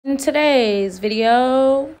today's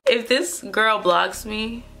video. If this girl blocks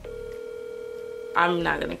me, I'm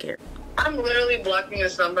not gonna care. I'm literally blocking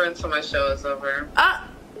this number until my show is over.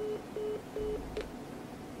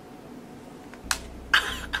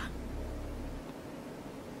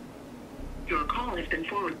 Your call has been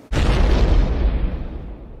forwarded.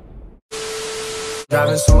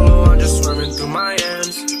 Driving solo, I'm just swimming through my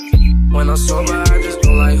hands. When I'm sober, I just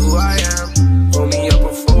don't like who I am. Roll me up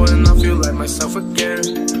before and I feel like myself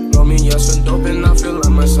again. Roll me up some dope and I feel like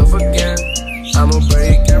myself again. I'ma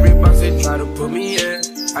break every box they try to put me in.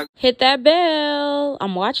 Hit that bell.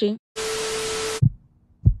 I'm watching.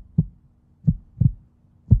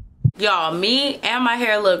 Y'all, me and my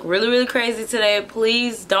hair look really crazy today.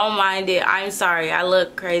 Please don't mind it. I'm sorry. I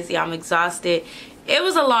look crazy. I'm exhausted. It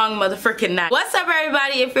was a long motherfucking night. What's up,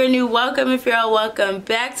 everybody? If you're new, welcome. If you're old, welcome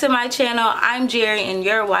back to my channel. I'm Jerry and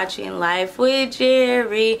you're watching Life with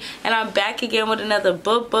Jerry, and I'm back again with another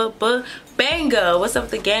banger. What's up,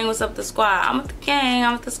 the gang? What's up, the squad? I'm with the gang.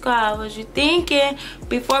 I'm with the squad. What you thinking?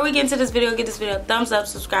 Before we get into this video, give this video a thumbs up,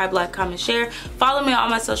 subscribe, like, comment, share. Follow me on all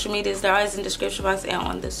my social medias. They're always in the description box and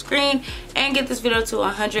on the screen. And get this video to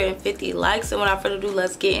 150 likes. And without further ado,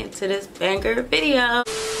 let's get into this banger video.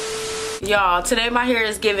 Y'all, today my hair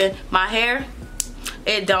is giving. My hair,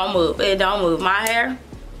 it don't move. It don't move. My hair,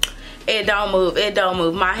 it don't move. It don't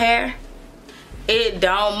move. My hair, it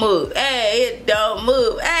don't move. Hey, it don't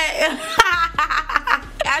move. Hey.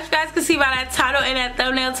 As you guys can see by that title and that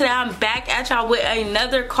thumbnail, today I'm back at y'all with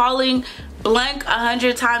another calling blank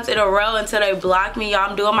 100 times in a row until they block me.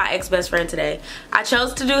 Y'all, I'm doing my ex-best friend today. I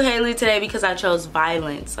chose to do Haley today because I chose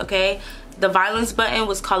violence, okay? The violence button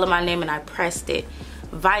was calling my name and I pressed it.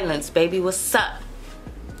 Violence, baby, what's up?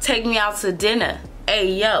 Take me out to dinner.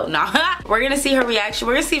 Hey, yo. Nah. We're gonna see her reaction.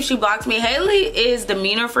 We're gonna see if she blocks me. Haley is the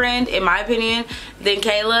meaner friend, in my opinion, than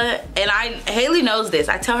Kayla. And Haley knows this.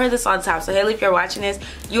 I tell her this all the time. So Haley, if you're watching this,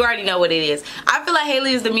 you already know what it is. I feel like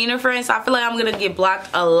Haley is the meaner friend, so I feel like I'm gonna get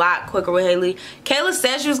blocked a lot quicker with Haley. Kayla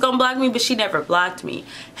said she was gonna block me, but she never blocked me.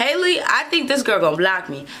 Haley, I think this girl gonna block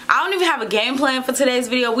me. I don't even have a game plan for today's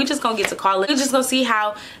video. We just gonna get to call it. We just gonna see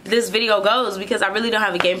how this video goes because I really don't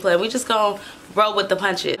have a game plan. We just gonna roll with the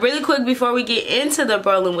punches. Really quick before we get into the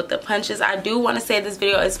rolling with the punches, I do want to say this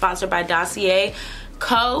video is sponsored by Dossier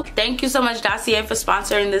Co. Thank you so much, Dossier, for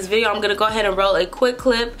sponsoring this video. I'm gonna go ahead and roll a quick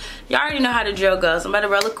clip. Y'all already know how the drill goes. I'm about to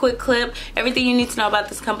roll a quick clip. Everything you need to know about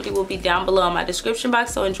this company will be down below in my description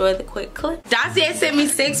box, so enjoy the quick clip. Dossier sent me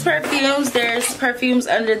 6 perfumes. There's perfumes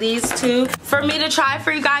under these 2 for me to try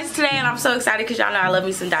for you guys today, and I'm so excited because y'all know I love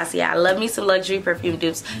me some Dossier. I love me some luxury perfume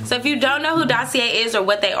dupes. So if you don't know who Dossier is or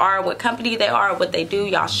what they are, what company they are, or what they do,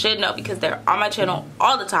 y'all should know because they're on my channel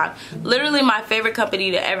all the time. Literally my favorite company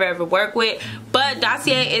to ever work with. But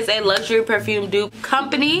Dossier is a luxury perfume dupe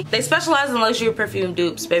company. They specialize in luxury perfume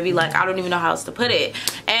dupes, baby. Like, I don't even know how else to put it.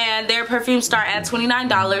 And their perfumes start at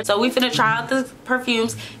 $29. So we finna try out the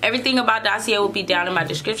perfumes. Everything about Dossier will be down in my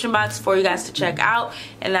description box for you guys to check out.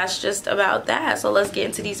 And that's just about that. So let's get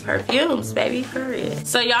into these perfumes, baby, period.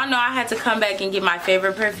 So y'all know I had to come back and get my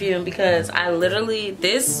favorite perfume because I literally,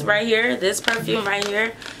 this right here, this perfume right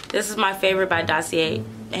here, this is my favorite by Dossier.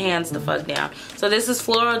 Hands the fuck down. So this is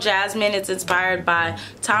Floral Jasmine. It's inspired by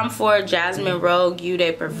Tom Ford Jasmine Rogue Eau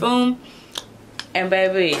de Parfum. And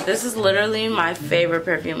baby, this is literally my favorite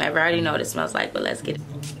perfume ever. I already know what it smells like, but let's get it.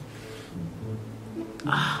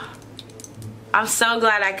 I'm so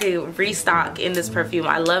glad I could restock in this perfume.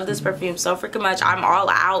 I love this perfume so freaking much. I'm all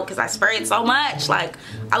out because I spray it so much. Like,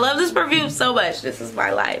 I love this perfume so much. This is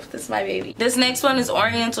my life. This is my baby. This next one is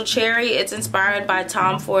Oriental Cherry. It's inspired by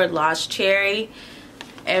Tom Ford Lost Cherry.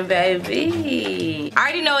 And baby, I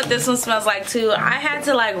already know what this one smells like too. I had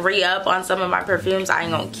to like re-up on some of my perfumes. I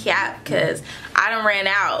ain't gonna cap because I done ran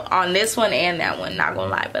out on this one and that one, not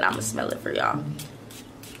gonna lie, but I'm gonna smell it for y'all.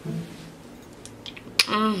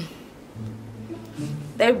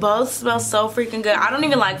 They both smell so freaking good. I don't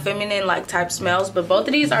even like feminine like type smells, but both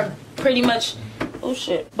of these are pretty much, oh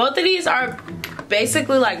shit, both of these are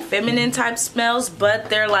basically like feminine type smells, but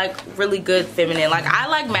they're like really good feminine. Like, I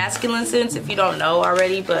like masculine scents if you don't know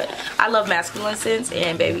already, but I love masculine scents,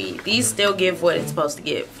 and baby, these still give what it's supposed to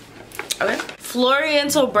give. Okay,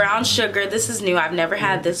 Floriental Brown Sugar. This is new. I've never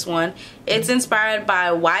had this one. It's inspired by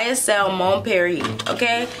YSL Mon Paris.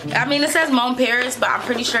 Okay, I mean, it says Mon Paris, but I'm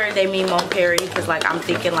pretty sure they mean Mon Paris because like I'm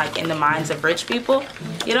thinking like in the minds of rich people,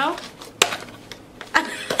 you know.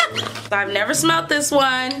 So I've never smelled this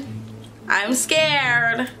one. I'm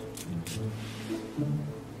scared.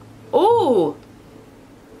 Ooh.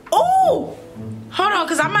 Ooh. Hold on,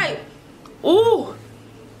 because I might. Ooh.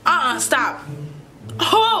 Stop.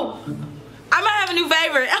 Oh. I I might have a new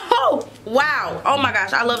favorite. Oh, wow. Oh my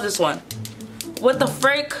gosh, I love this one. What the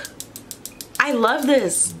frick? I love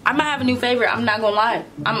this. I might have a new favorite. I'm not gonna lie.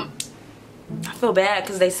 I feel bad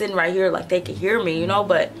because they sitting right here like they can hear me, you know,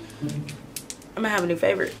 but I'm gonna have a new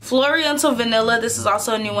favorite. Floriental Vanilla. This is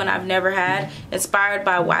also a new one I've never had. Inspired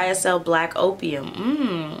by YSL Black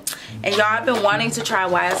Opium. And y'all, I've been wanting to try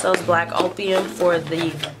YSL's Black Opium for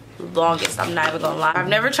the longest. I'm not even gonna lie. I've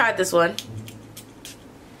never tried this one.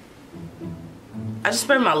 I just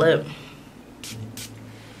sprayed my lip.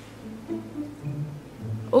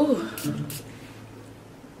 Ooh.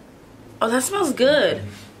 Oh, that smells good.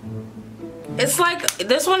 It's like,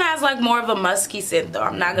 this one has like more of a musky scent though.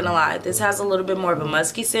 I'm not gonna lie. This has a little bit more of a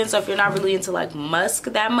musky scent. So if you're not really into like musk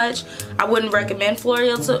that much, I wouldn't recommend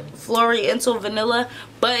Floriental Vanilla.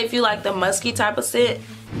 But if you like the musky type of scent,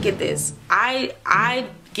 get this. I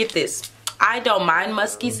get this. I don't mind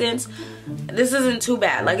musky scents. This isn't too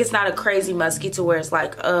bad. Like, it's not a crazy musky to where it's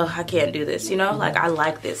like, I can't do this, you know? Like, I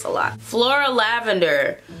like this a lot. Floral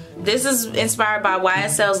Lavender. This is inspired by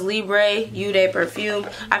YSL's Libre Eau de Perfume.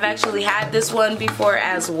 I've actually had this one before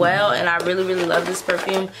as well, and I really, really love this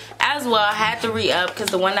perfume as well. I had to re-up because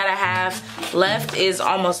the one that I have left is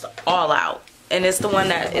almost all out. And it's the one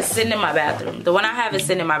that is sitting in my bathroom. The one I have is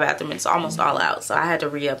sitting in my bathroom. It's almost all out. So I had to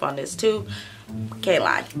re-up on this too. Can't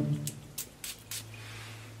lie.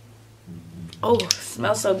 Oh,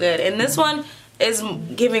 smells so good. And this one is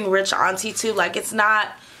giving rich auntie too. Like, it's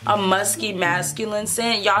not a musky masculine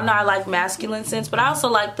scent. Y'all know I like masculine scents, but I also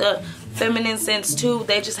like the feminine scents too.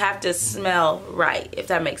 They just have to smell right, if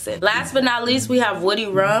that makes sense. Last but not least, we have Woody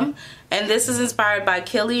Rum. And this is inspired by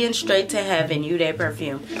Killian Straight to Heaven Eau de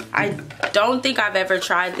Perfume. I don't think I've ever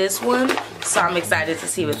tried this one, so I'm excited to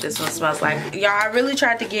see what this one smells like. Y'all, I really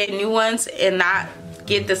tried to get new ones and not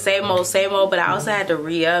get the same old, but I also had to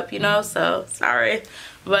re-up, you know, so sorry.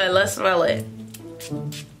 But let's smell it.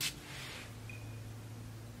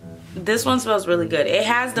 This one smells really good. It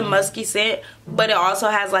has the musky scent, but it also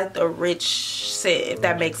has like the rich scent, if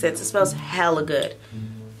that makes sense. It smells hella good.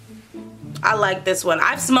 I like this one.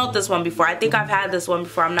 I've smelled this one before. I think I've had this one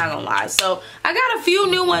before, I'm not gonna lie. So I got a few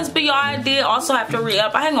new ones, but y'all, I did also have to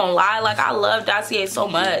re-up. I ain't gonna lie, like, I love Dossier so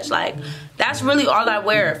much. Like, that's really all I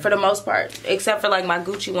wear for the most part, except for like my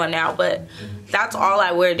Gucci one now, but that's all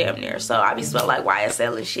I wear damn near. So I be smell like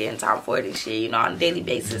YSL and shit and Tom Ford and shit, you know, on a daily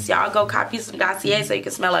basis. Y'all go copy some Dossier so you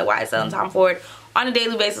can smell like YSL and Tom Ford on a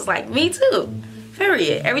daily basis, like me too.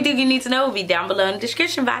 Period. Everything you need to know will be down below in the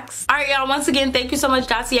description box. Alright, y'all, once again, thank you so much,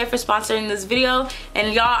 Dossier, for sponsoring this video.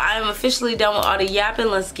 And y'all, I am officially done with all the yapping.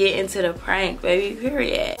 Let's get into the prank, baby.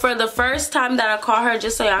 Period. For the first time that I call her,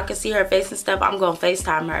 just so y'all can see her face and stuff, I'm gonna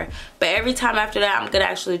FaceTime her. But every time after that, I'm gonna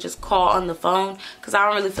actually just call on the phone, because I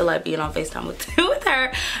don't really feel like being on FaceTime with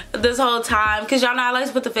her this whole time. Because y'all know I like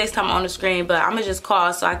to put the FaceTime on the screen, but I'm gonna just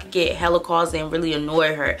call so I can get hella calls and really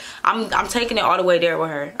annoy her. I'm taking it all the way there with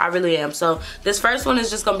her. I really am. So this first one is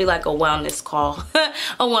just gonna be like a wellness call.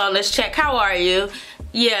 A wellness check. How are you?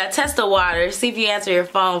 Yeah, test the water. See if you answer your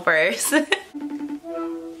phone first.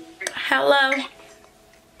 Hello.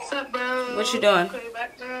 What's up, bro? What you doing? I'll call you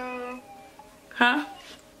back, bro. Huh?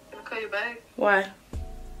 I'll call you back. Why?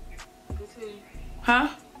 I'm busy. Huh?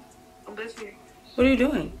 I'm busy. What are you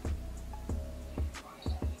doing?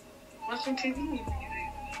 Watching TV.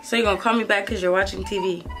 So you're gonna call me back because you're watching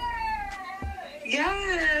TV?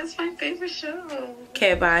 Yeah, it's my favorite show.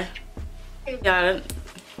 Okay, bye. Y'all,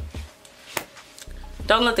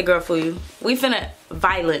 don't let the girl fool you. We finna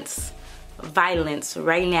violence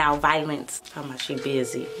right now. Violence. How much she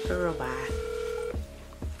busy? Girl, bye.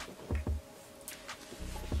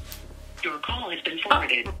 Your call has been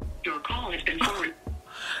forwarded. Your call has been forwarded.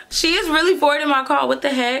 She is really forwarding my call. What the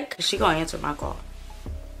heck? She gonna answer my call.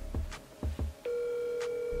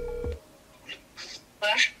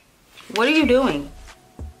 What are you doing?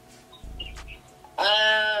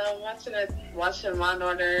 Watching Law and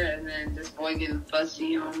Order, and then this boy getting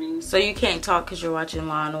fussy on me. So you can't talk because you're watching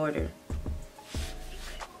Law and Order.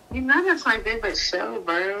 You know that's my favorite show,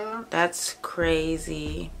 bro. That's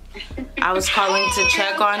crazy. I was calling to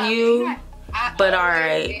check on you, but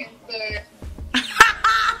alright.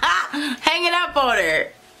 Hanging up on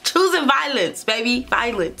her. Choosing violence, baby.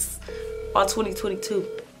 Violence. All 2022.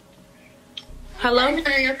 Hello?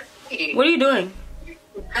 What are you doing?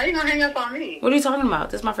 How you gonna hang up on me? What are you talking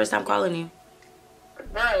about? This is my first time calling you.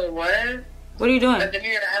 Bro, what? What are you doing? But then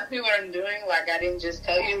you're gonna ask me what I'm doing, like I didn't just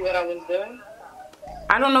tell you what I was doing?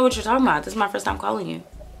 I don't know what you're talking about. This is my first time calling you.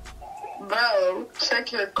 Bro,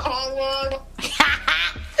 check your call log.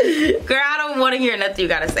 Girl, I don't want to hear nothing you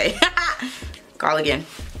gotta say. Call again.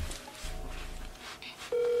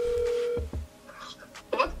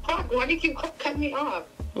 What the fuck? Why do you keep cutting me off?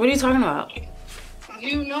 What are you talking about?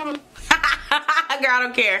 You know. Girl, I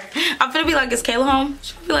don't care. I'm finna be like, is Kayla home?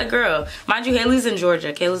 She'll be like, girl. Mind you, Haley's in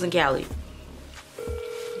Georgia. Kayla's in Cali.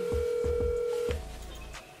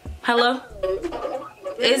 Hello?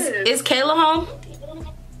 Is Kayla home?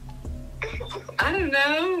 I don't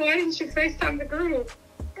know. Why didn't you FaceTime the group?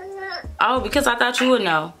 Oh, because I thought you would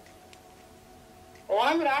know.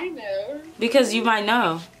 Why would I know? Because you might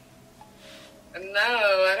know. No,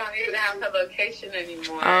 I don't even have her location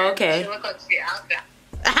anymore. Oh, okay. She looks like she out there.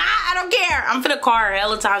 I don't care. I'm finna call her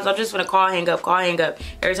hella times. I'm just finna call, hang up, call, hang up.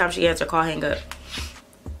 Every time she answers, call, hang up.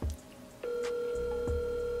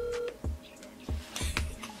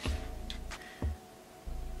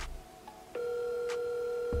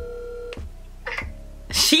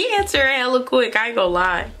 She answered hella quick. I ain't gonna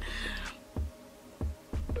lie.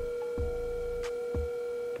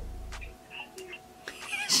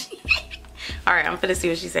 All right, I'm finna see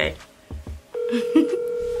what she say.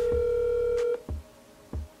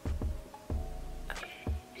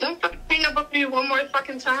 Don't hang up on me one more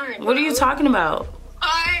fucking time. What are you talking about?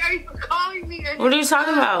 Why are you calling me? What are you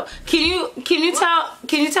talking about? Can you tell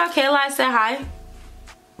Kayla I said hi?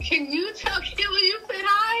 Can you tell Kayla you said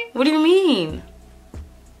hi? What do you mean?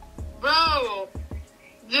 Bro,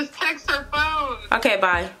 just text her phone. Okay,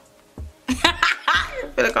 bye.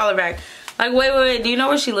 I'm gonna call her back. Like, wait. Do you know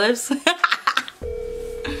where she lives?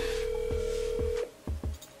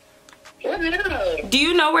 What now? Do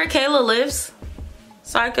you know where Kayla lives?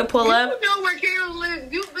 So I could pull up. You know where Kayla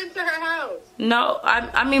lives. You've been to her house. No,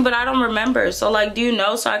 I mean, but I don't remember. So like, do you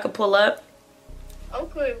know so I could pull up?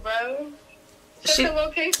 Oakland, bro. Check her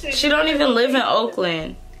location. She don't even live in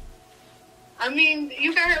Oakland. I mean,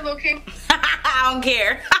 you got her location. I don't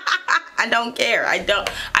care. I don't care.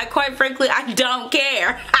 Quite frankly, I don't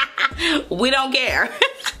care. We don't care.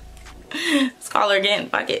 Let's call her again.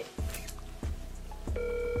 Fuck it.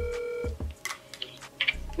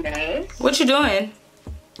 Yes. What you doing?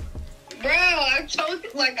 Bro, I've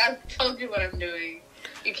told you what I'm doing.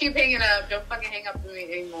 You keep hanging up. Don't fucking hang up with me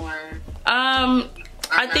anymore.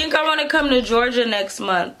 I think I want to come to Georgia next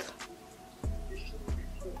month.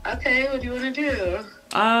 Okay, what do you want to do?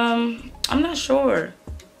 I'm not sure.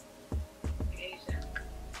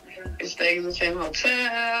 Stay in the same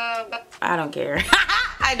hotel. I don't care.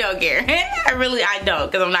 I don't care. I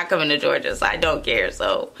don't, because I'm not coming to Georgia, so I don't care.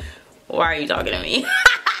 So why are you talking to me?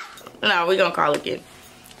 No, we're gonna call again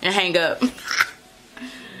and hang up.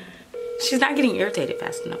 She's not getting irritated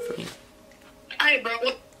fast enough for me. Alright, bro.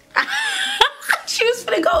 She was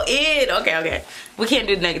gonna go in. Okay. We can't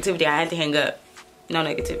do the negativity. I had to hang up. No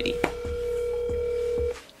negativity.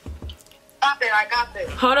 I got this.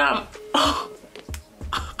 Hold on.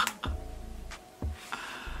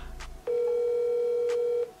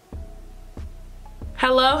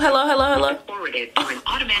 Hello. Forwarded to an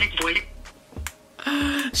automatic voice.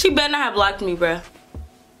 She better not have blocked me, bruh.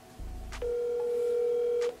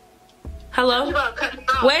 Hello? You about to cut me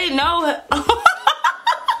off. Wait, no.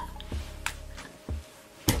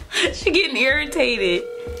 She getting irritated.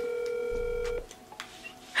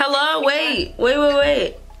 Hello? Wait.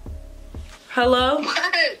 Hello?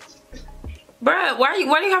 What? Bruh, why do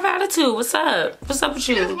you have attitude? What's up? What's up with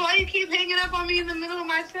Because you? why you keep hanging up on me in the middle of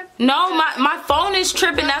my sentence? No, my phone is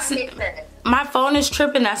tripping. My phone is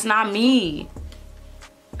tripping. That's not me.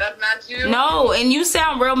 That's not you? No, and you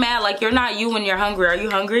sound real mad like you're not you when you're hungry. Are you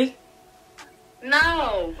hungry?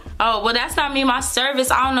 No. Oh, well, that's not me. My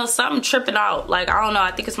service, I don't know, something tripping out. Like, I don't know.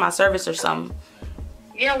 I think it's my service or something.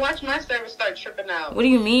 Yeah, watch my service start tripping out. What do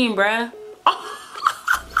you mean, bruh?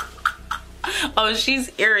 Oh,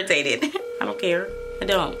 she's irritated. I don't care. I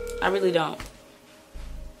don't. I really don't.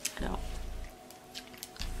 I don't.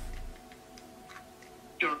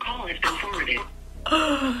 Your call has been forwarded.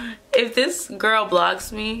 If this girl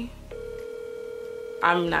blocks me,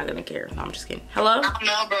 I'm not gonna care. No, I'm just kidding. Hello? I don't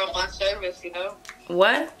know, bro. My service, you know?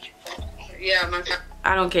 What? Yeah, my service.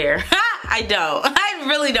 I don't care. I don't. I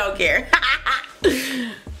really don't care.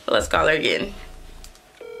 Let's call her again.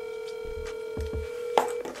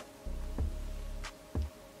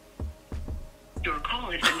 Your call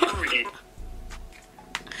has been forwarded.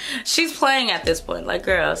 She's playing at this point. Like,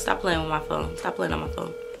 girl, stop playing with my phone. Stop playing on my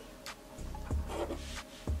phone.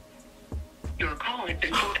 Your call has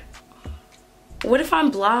been forwarded. What if I'm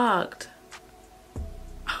blocked?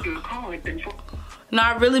 Your call has been forwarded. No,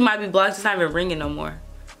 I really might be blocked. It's not even ringing no more.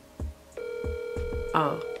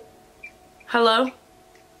 Oh. Hello?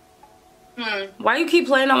 Why you keep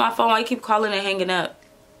playing on my phone? Why you keep calling and hanging up?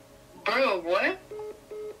 Bro, what?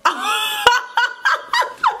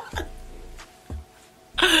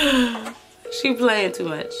 She playing too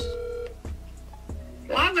much.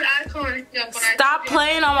 Why would I call and hang up when I Stop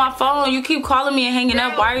playing on my phone. You keep calling me and hanging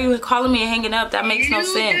up. Why are you calling me and hanging up? That makes no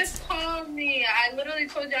sense. You just called me. I literally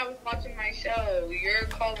told you I was watching my show. You're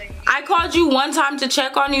calling me. I called you one time to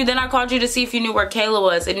check on you. Then I called you to see if you knew where Kayla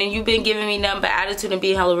was. And then you've been giving me nothing but attitude and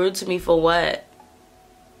being hella rude to me for what?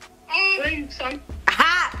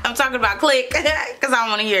 Ha! I'm talking about click. Because I don't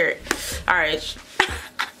want to hear it. Alright.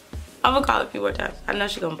 I'm going to call her a few more times. I know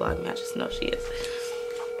she's going to block me. I just know she is.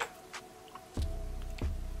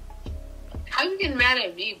 How you getting mad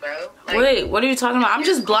at me, bro? Like, wait, what are you talking about? I'm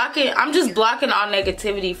just blocking all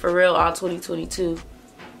negativity for real all 2022.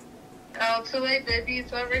 Oh, too late, baby.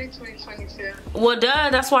 It's already 2022. Well, duh.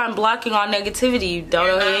 That's why I'm blocking all negativity, you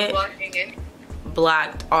dodo head. Blocking it.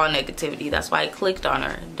 Blocked all negativity. That's why I clicked on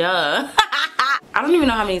her. Duh. I don't even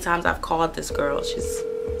know how many times I've called this girl. She's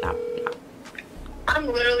not. I'm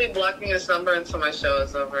literally blocking this number until my show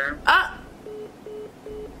is over.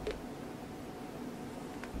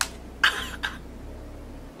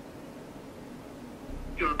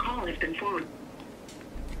 Your call has been forwarded.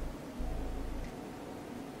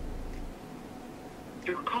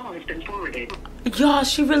 Your call has been forwarded. Y'all,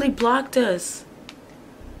 she really blocked us.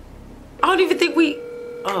 I don't even think we...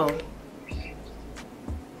 Oh.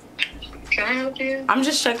 Can I help you? I'm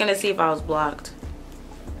just checking to see if I was blocked.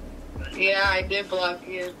 Yeah, I did block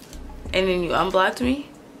you. And then you unblocked me?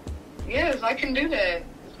 Yes, I can do that.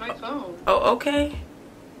 It's my phone. Oh, okay.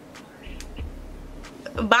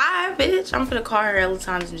 Bye, bitch. I'm gonna call her all the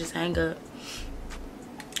times and just hang up.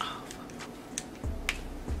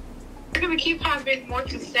 You're gonna keep having more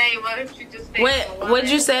to say. Why don't you just say... Wait, what'd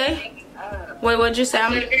you say? Wait, what'd you say?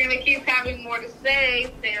 If you're gonna keep having more to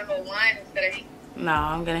say, stay on the line instead of... No,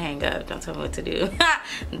 I'm gonna hang up. Don't tell me what to do.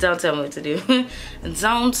 Don't tell me what to do.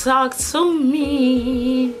 Don't talk to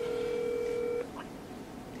me.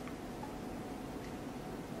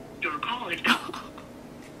 Your call has been...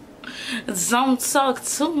 Don't talk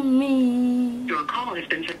to me. Your call has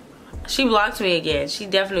been... She blocked me again. She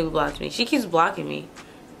definitely blocked me. She keeps blocking me.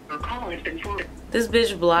 Your call has been forwarded. This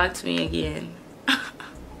bitch blocked me again.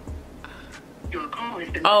 Your call has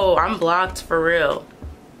been... Oh, I'm blocked for real.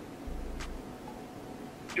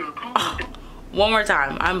 Your call has been... One more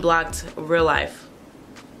time. I'm blocked real life.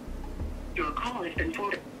 Your call has been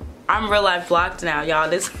forwarded. I'm real life blocked now, y'all.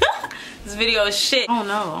 This this video is shit. Oh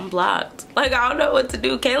no, I'm blocked. Like, I don't know what to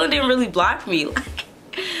do. Kayla didn't really block me. Like,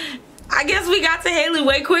 I guess we got to Haley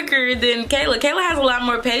way quicker than Kayla. Kayla has a lot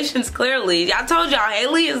more patience, clearly. I told y'all,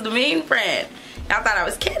 Haley is the mean friend. Y'all thought I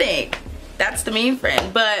was kidding. That's the mean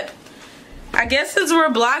friend. But I guess since we're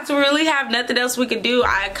blocked, we really have nothing else we can do.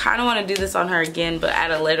 I kind of want to do this on her again, but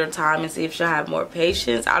at a later time and see if she'll have more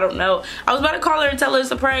patience. I don't know. I was about to call her and tell her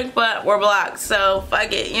it's a prank, but we're blocked, so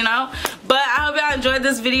fuck it, you know? But I hope y'all enjoyed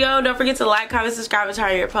this video. Don't forget to like, comment, subscribe, and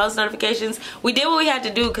turn on your post notifications. We did what we had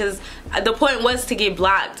to do because the point was to get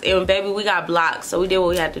blocked, and baby, we got blocked, so we did what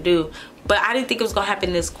we had to do. But I didn't think it was going to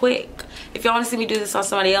happen this quick. If y'all want to see me do this on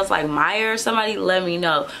somebody else like Maya or somebody, let me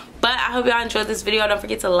know. But I hope y'all enjoyed this video. Don't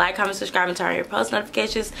forget to like, comment, subscribe, and turn on your post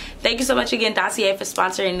notifications. Thank you so much again, Dossier, for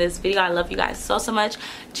sponsoring this video. I love you guys so much.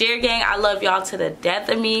 Jerry Gang, I love y'all to the death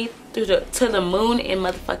of me, to the moon and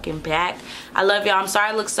motherfucking back. I love y'all. I'm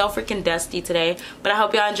sorry I look so freaking dusty today, but I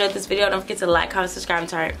hope y'all enjoyed this video. Don't forget to like, comment, subscribe, and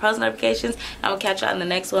turn on your post notifications. I'm gonna catch y'all in the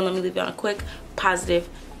next one. Let me leave you on a quick positive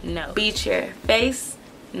note. Beat your face,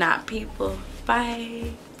 not people.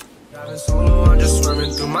 Bye. Driving solo, I'm just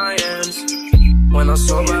swimming through my hands. When I'm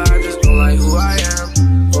sober, I just don't like who I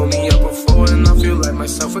am. Roll me up before and I feel like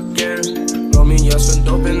myself again. Roll me up some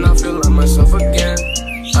dope and I feel like myself again.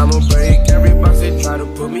 I'ma break every box they try to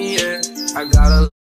put me in. I gotta